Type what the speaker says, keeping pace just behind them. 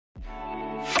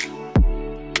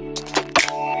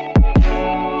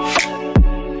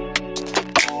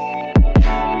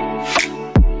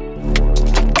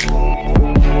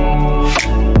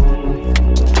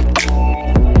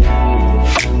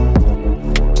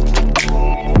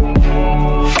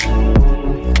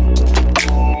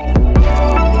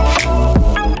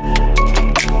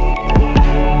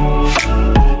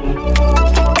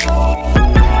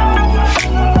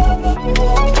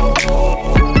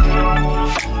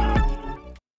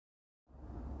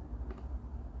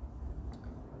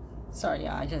Sorry,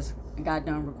 y'all. I just got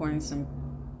done recording some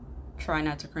try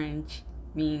not to cringe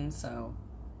memes, so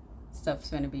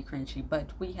stuff's gonna be cringy. But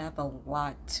we have a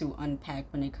lot to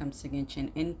unpack when it comes to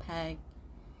Genshin Impact.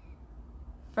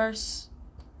 First,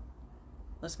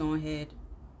 let's go ahead.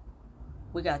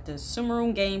 We got the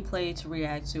Sumeru gameplay to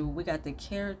react to. We got the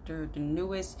character, the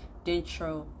newest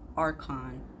Dentro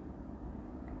Archon.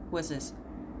 What's this?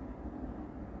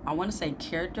 I want to say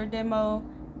character demo.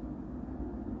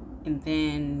 And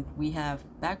then we have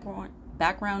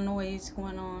background noise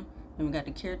going on. Then we got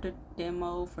the character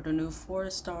demo for the new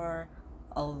 4-star,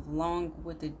 along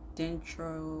with the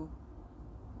Dentro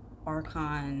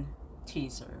Archon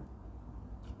teaser.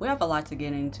 We have a lot to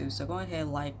get into, so go ahead,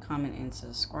 like, comment, and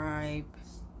subscribe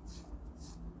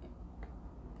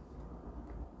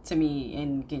to me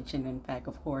in Genshin Impact,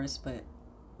 of course, but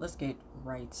let's get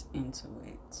right into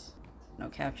it. No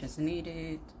captions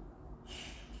needed.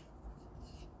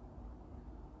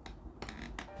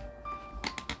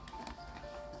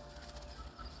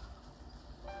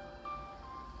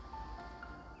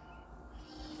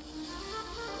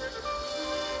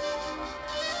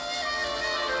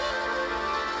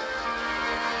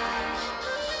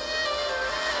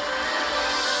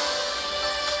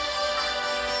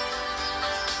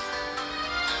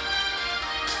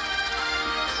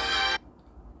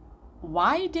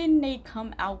 Why didn't they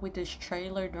come out with this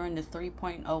trailer during the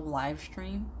 3.0 live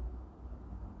stream?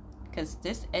 Because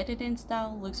this editing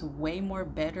style looks way more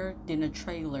better than the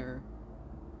trailer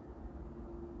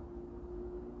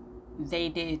they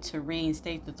did to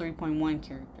reinstate the 3.1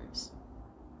 characters.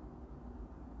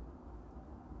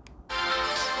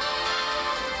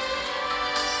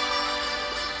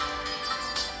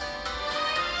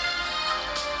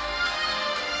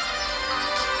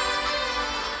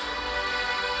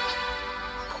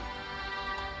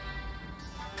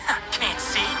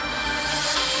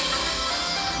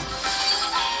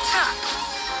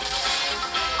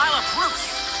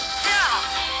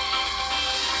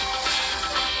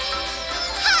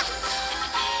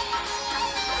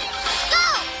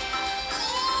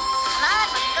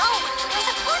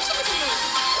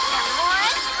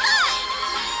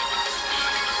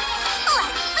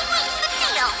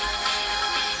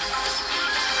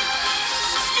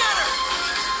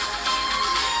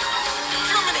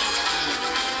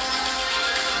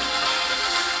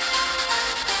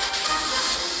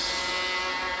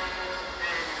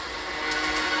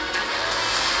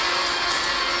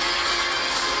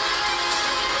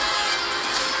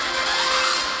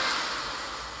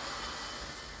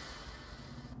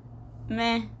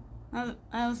 Meh.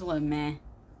 I was a little meh.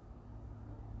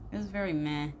 It was very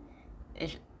meh.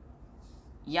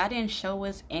 Y'all didn't show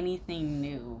us anything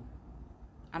new.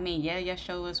 I mean, yeah, y'all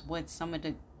show us what some of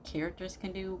the characters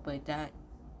can do, but that...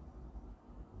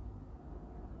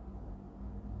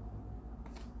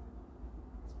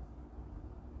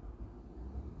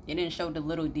 It didn't show the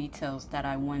little details that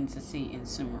I wanted to see in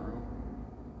Sumeru.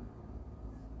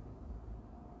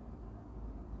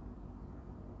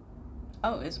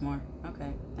 Oh, it's more.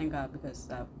 Okay, thank God, because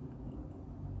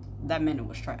that minute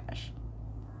was trash.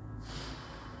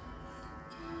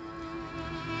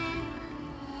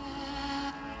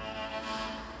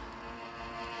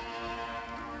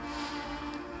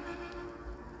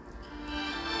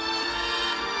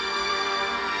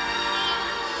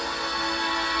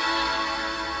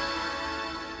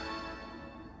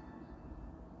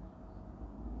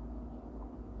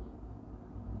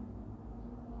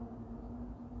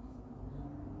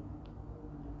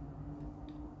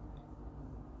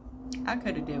 I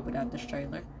could have did without this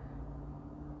trailer.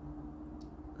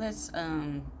 Let's get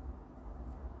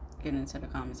into the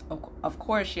comments. Of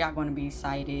course y'all gonna be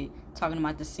excited. Talking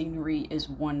about the scenery is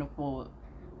wonderful,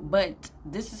 but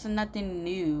this is nothing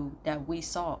new that we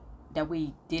saw, that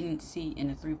we didn't see in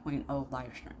the 3.0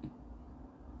 live stream.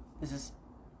 This is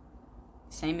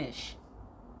same-ish.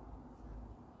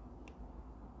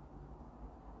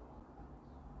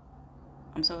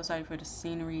 I'm so excited for the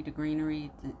scenery, the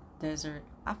greenery, the desert.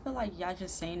 I feel like y'all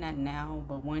just saying that now,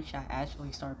 but once y'all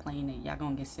actually start playing it, y'all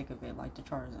gonna get sick of it, like the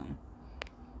Charizone.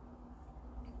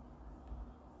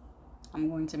 I'm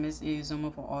going to miss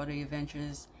Izuma for all the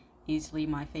adventures. Easily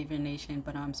my favorite nation,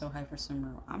 but I'm so hyped for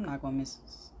Sumeru. I'm not gonna miss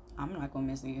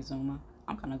Izuma.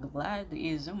 I'm kind of glad the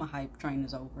Izuma hype train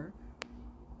is over.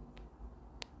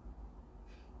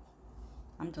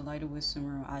 I'm delighted with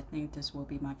Sumeru. I think this will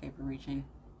be my favorite region.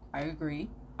 I agree.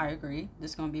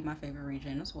 This is going to be my favorite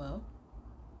region as well.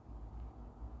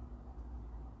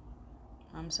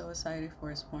 I'm so excited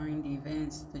for exploring the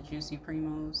events, the juicy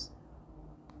primos.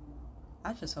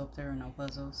 I just hope there are no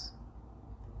puzzles.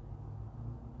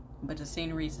 But the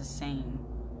scenery is the same.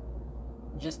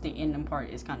 just the ending part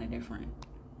is kind of different.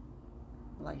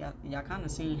 Like, y'all kind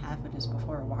of seen half of this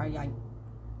before. Why are y'all...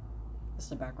 That's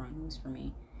the background noise for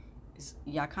me.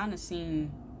 Y'all kind of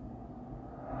seen...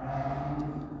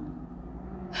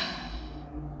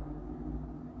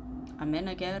 I'm in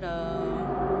a ghetto.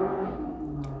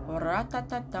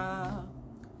 Ra-ta-ta-ta.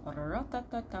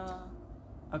 Ra-ta-ta-ta.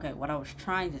 Okay, what I was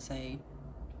trying to say...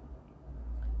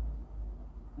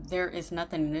 There is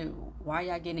nothing new. Why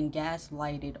y'all getting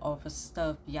gaslighted off of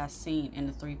stuff y'all seen in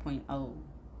the 3.0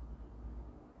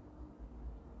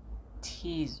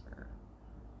 teaser,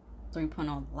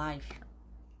 3.0 live stream?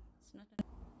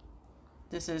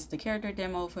 This is the character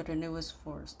demo for the newest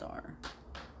 4-star.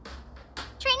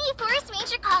 Trainee Forest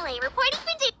Ranger Collei reporting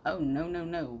for duty. Oh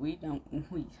no, we don't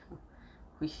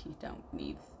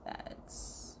need that.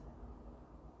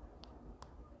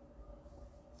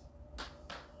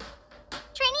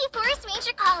 Trainee Forest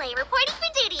Ranger Collei reporting for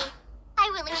duty. I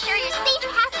will ensure your safe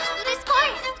passage through this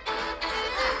forest.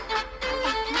 I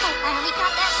think I finally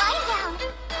got that line down.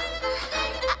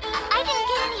 I didn't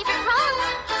get any of it wrong,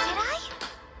 did I?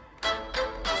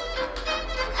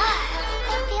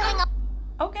 I'm feeling...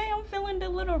 Okay, I'm feeling the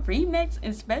little remix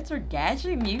Inspector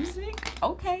Gadget music.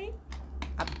 Okay.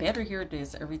 I better hear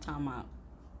this every time I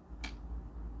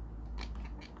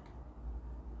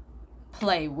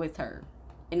play with her.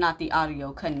 And not the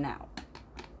audio cutting out.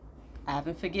 I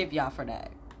haven't forgive y'all for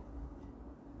that.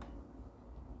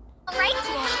 Alright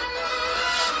today.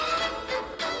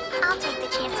 I'll take the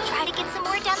chance to try to get some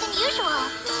more done than usual.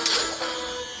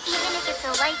 Even if it's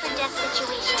a life or death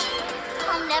situation,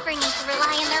 I'll never need to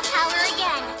rely on their power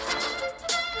again.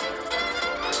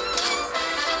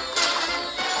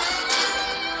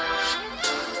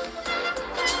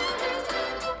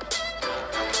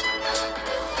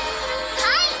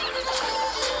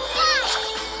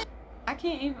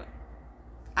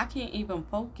 I can't even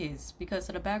focus because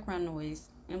of the background noise,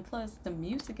 and plus the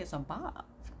music is a bop.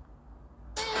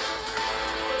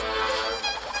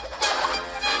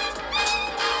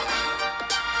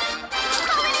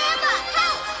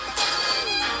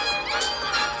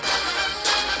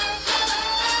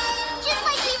 Just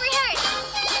like we rehearsed.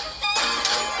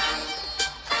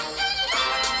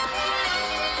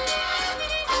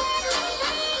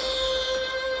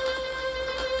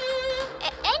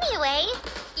 Anyway,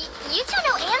 you two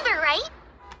know Amber, right?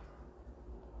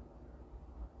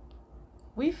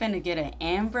 We finna get an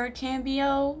Amber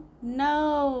cameo?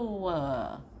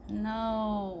 No.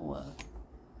 No.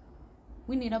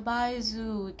 We need a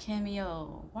Baizu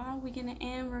cameo. Why are we getting an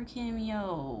Amber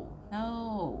cameo?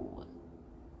 No.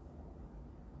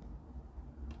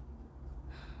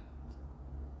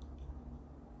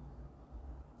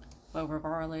 But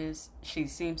regardless, she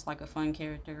seems like a fun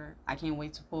character. I can't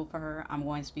wait to pull for her. I'm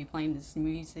going to be playing this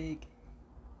music.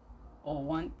 Or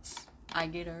once I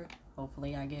get her.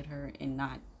 Hopefully I get her and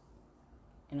not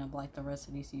end up like the rest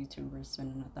of these YouTubers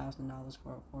spending $1,000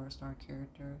 for a 4-star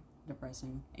character.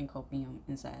 Depressing and copium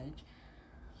and Sag.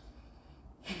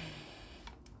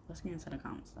 Let's get into the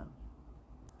comments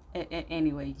though.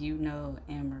 Anyway, you know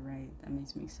Amber, right? That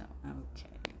makes me so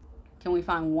okay. Can we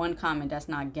find one comment that's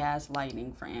not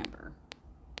gaslighting for Amber?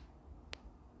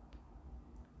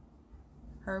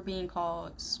 Her being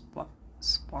called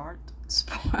Spart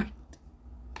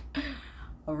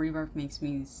a rebirth makes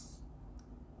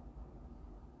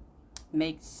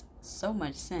so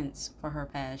much sense for her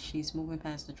past. She's moving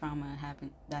past the trauma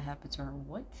that happened to her.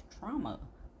 What trauma?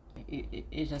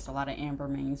 It's just a lot of Amber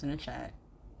memes in the chat.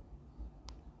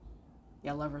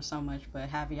 Y'all love her so much, but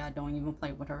half of y'all don't even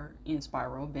play with her in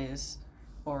Spyro Abyss,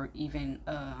 or even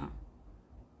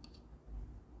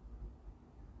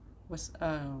what's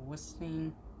the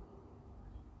thing?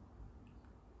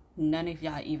 None of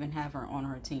y'all even have her on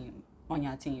her team, on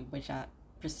y'all team, but y'all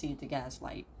proceed to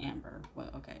gaslight Amber. Well,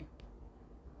 okay.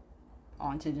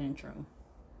 On to the intro.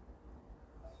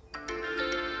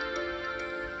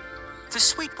 The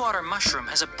Sweetwater mushroom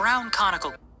has a brown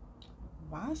conical...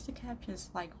 Why is the captions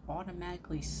like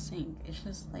automatically sync? It's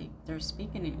just like they're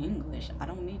speaking in English. I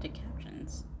don't need the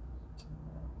captions.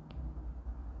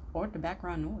 Or the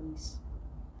background noise.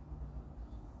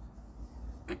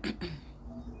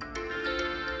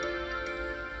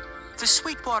 The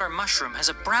Sweetwater mushroom has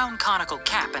a brown conical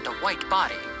cap and a white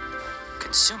body.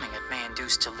 Consuming it may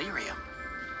induce delirium.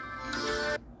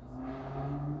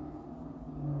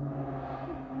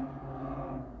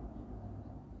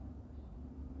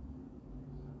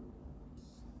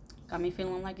 Got me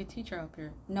feeling like a teacher up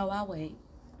here. No, I'll wait.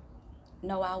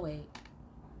 No, I'll wait.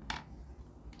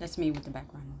 That's me with the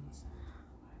background noise.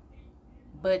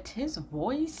 But his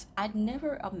voice, I'd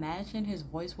never imagined his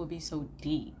voice would be so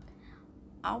deep.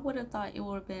 I would have thought it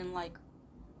would have been like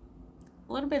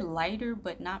a little bit lighter,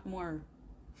 but not more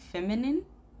feminine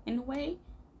in a way.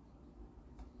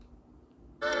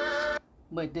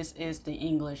 But this is the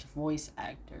English voice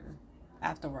actor,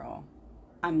 after all,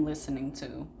 I'm listening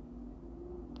to.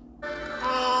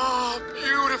 Oh,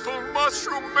 beautiful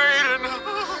mushroom maiden!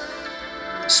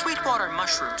 Sweetwater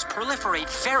mushrooms proliferate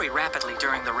very rapidly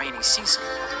during the rainy season.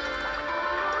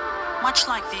 Much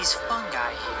like these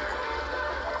fungi here.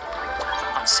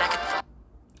 On second thought,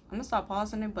 I'm gonna stop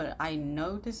pausing it, but I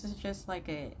know this is just like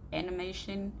an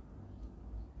animation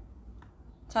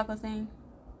type of thing.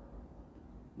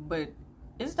 But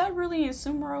is that really in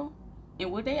Sumeru?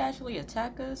 And would they actually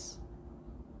attack us?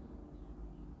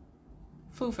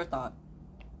 Food for thought.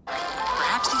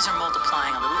 perhaps these are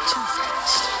multiplying a little too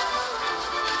fast.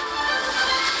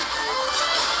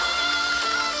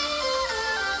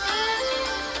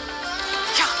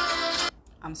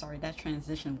 I'm sorry, that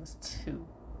transition was too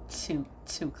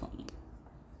clean.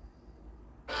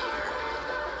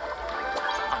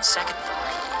 On second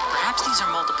thought, perhaps these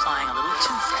are multiplying a little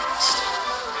too fast.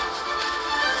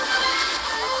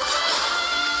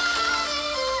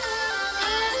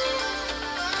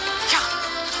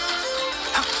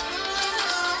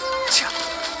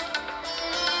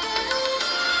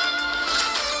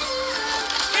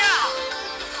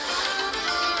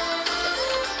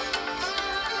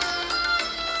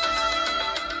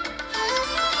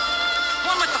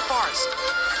 One with the forest.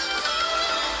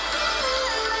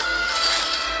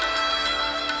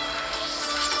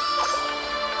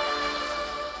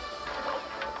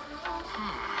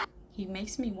 He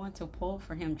makes me want to pull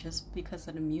for him just because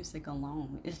of the music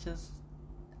alone. It's just,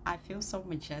 I feel so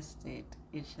majestic.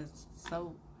 It's just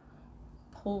so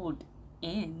pulled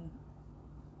in.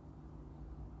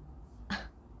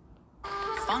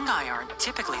 Fungi aren't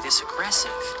typically this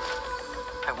aggressive.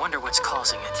 I wonder what's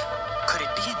causing it. Could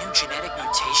it be a new genetic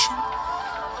mutation?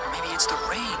 Or maybe it's the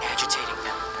rain agitating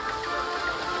them.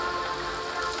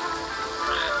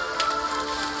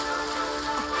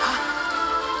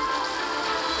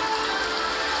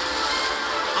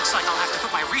 Looks like I'll have to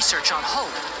put my research on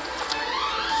hold.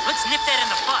 Let's nip that in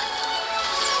the bud.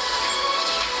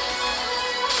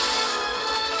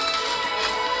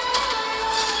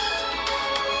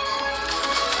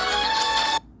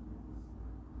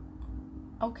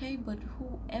 Okay, but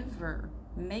whoever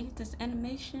made this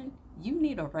animation, you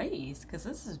need a raise, because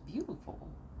this is beautiful.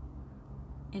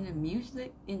 And the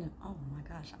music, oh my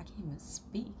gosh, I can't even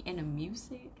speak. And the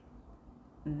music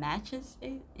matches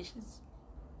it. It's just,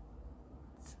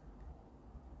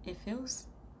 it feels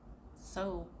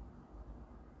so,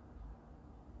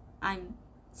 I'm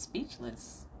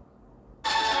speechless.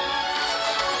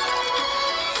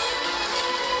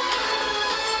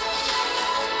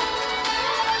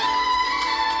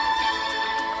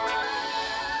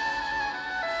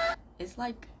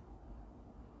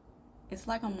 It's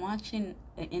like I'm watching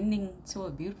an ending to a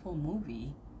beautiful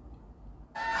movie.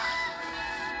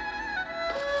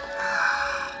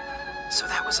 So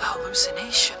that was a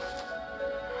hallucination.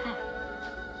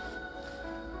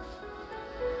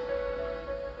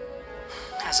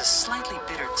 Has a slightly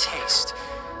bitter taste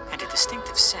and a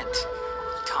distinctive scent.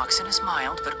 Toxin is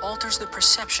mild, but alters the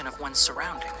perception of one's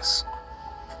surroundings.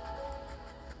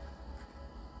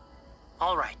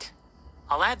 All right.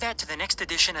 I'll add that to the next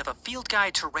edition of A Field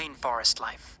Guide to Rainforest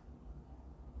Life.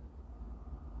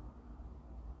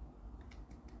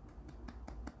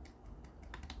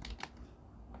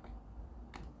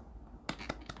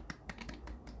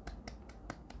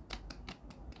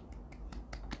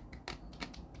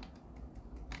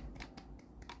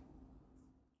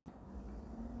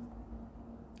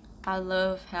 I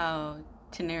love how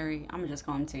Tighnari, I'm just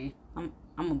calling him T. I'm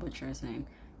gonna butcher his name.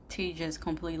 T just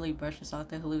completely brushes off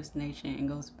the hallucination and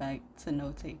goes back to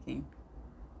note-taking.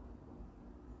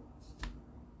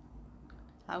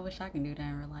 I wish I could do that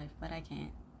in real life, but I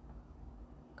can't.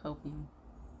 Copium.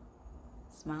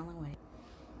 Smile away.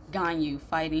 Ganyu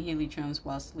fighting helitrons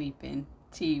while sleeping.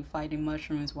 T fighting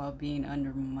mushrooms while being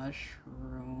under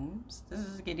mushrooms. This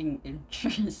is getting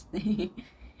interesting.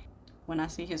 When I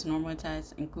see his normal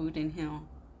attacks, including him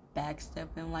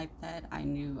backstepping like that, I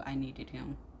knew I needed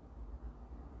him.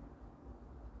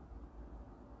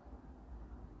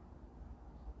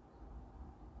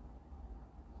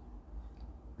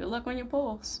 Good luck on your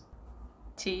pulls.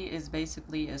 T is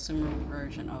basically a Sumeru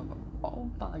version of,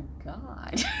 oh my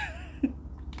god.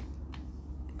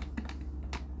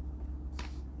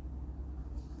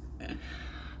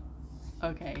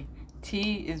 Okay,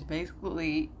 T is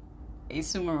basically a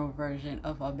Sumeru version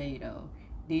of Albedo.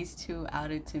 These two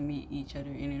outed to meet each other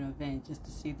in an event just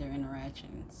to see their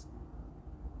interactions.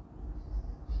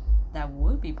 That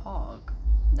would be Pog.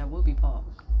 That would be Pog.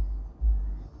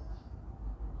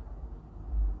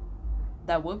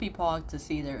 that would be paused to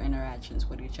see their interactions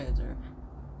with each other.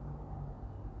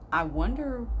 I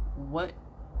wonder what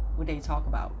would they talk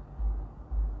about?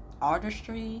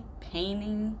 Artistry,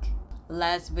 painting,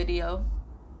 last video,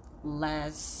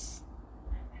 last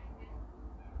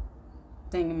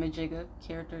thingamajigga,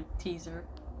 character teaser.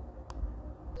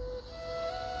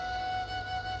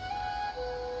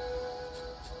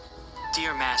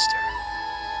 Dear Master,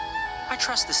 I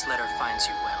trust this letter finds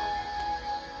you well.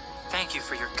 Thank you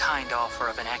for your kind offer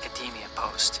of an academia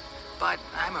post, but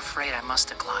I'm afraid I must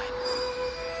decline.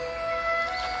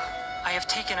 I have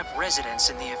taken up residence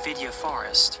in the Avidya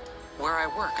Forest, where I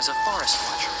work as a forest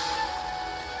watcher.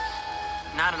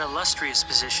 Not an illustrious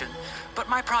position, but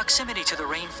my proximity to the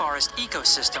rainforest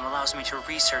ecosystem allows me to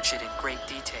research it in great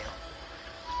detail.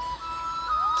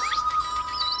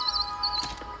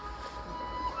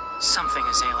 Something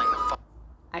is ailing the forest.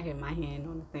 I hit my hand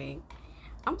on the thing.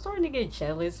 I'm starting to get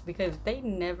jealous because they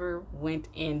never went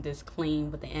in this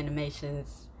clean with the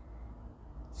animations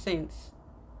since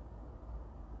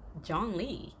John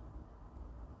Lee.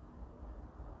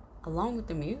 Along with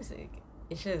the music.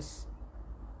 It's just,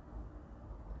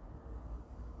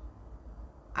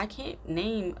 I can't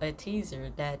name a teaser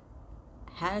that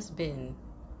has been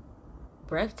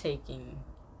breathtaking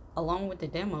along with the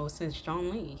demo since John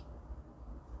Lee.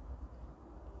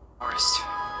 Forest.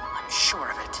 I'm sure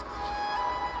of it.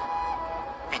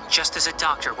 And just as a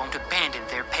doctor won't abandon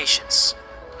their patients,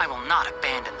 I will not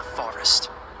abandon the forest.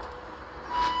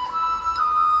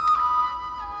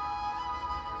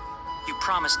 You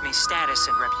promised me status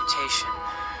and reputation,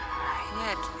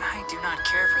 yet I do not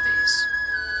care for these.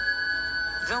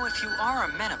 Though if you are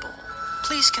amenable,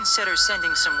 please consider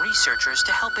sending some researchers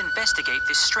to help investigate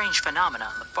this strange phenomena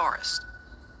in the forest.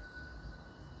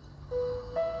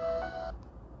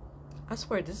 I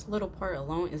swear this little part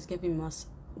alone is giving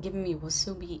me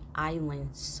Wasubi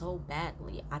Island so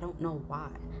badly. I don't know why.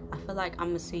 I feel like I'm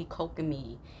gonna see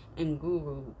Kokomi and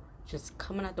Guru just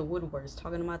coming out the woodworks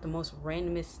talking about the most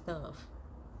randomest stuff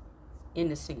in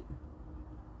the scene.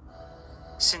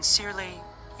 Sincerely,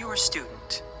 your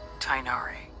student,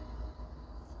 Tighnari.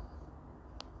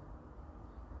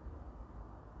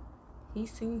 He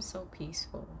seems so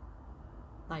peaceful.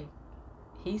 Like,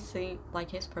 he seems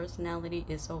like his personality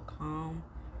is so calm,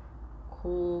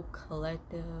 cool,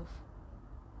 collective,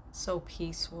 so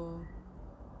peaceful.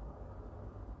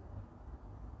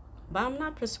 But I'm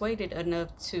not persuaded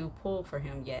enough to pull for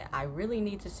him yet. I really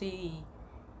need to see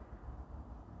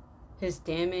his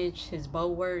damage, his bow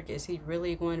work. Is he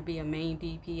really going to be a main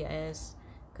DPS?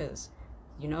 Because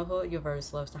you know who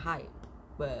Universe loves to hype,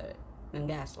 but then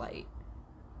Gaslight.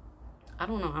 I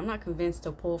don't know. I'm not convinced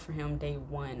to pull for him day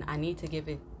one. I need to give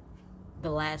it the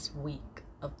last week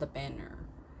of the banner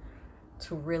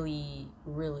to really,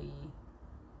 really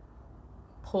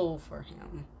pull for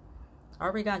him. I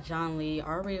already got John Lee. I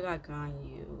already got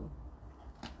Ganyu.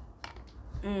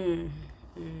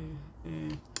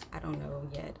 I don't know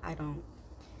yet.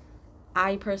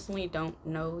 I personally don't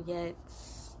know yet.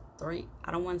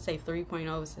 I don't want to say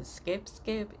 3.0 is a skip.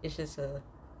 It's just a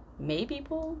maybe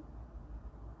pull.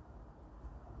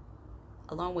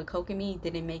 Along with Kokomi,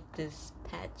 did it make this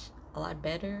patch a lot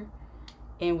better?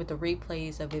 And with the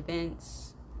replays of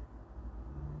events,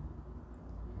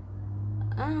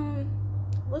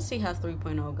 let's see how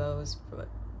 3.0 goes.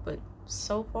 But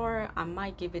so far, I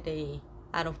might give it a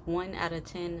out of 1 out of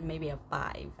 10, maybe a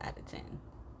 5 out of 10.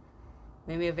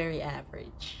 Maybe a very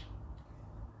average.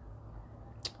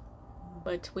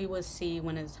 But we will see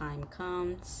when the time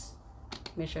comes.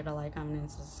 Make sure to like, comment, and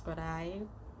subscribe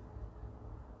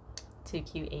to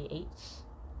QAH.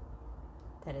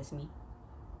 That is me.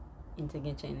 Into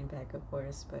Genshin and back, of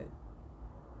course, but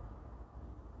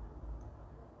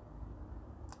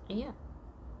yeah.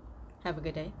 Have a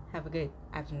good day. Have a good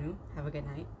afternoon. Have a good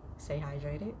night. Stay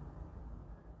hydrated.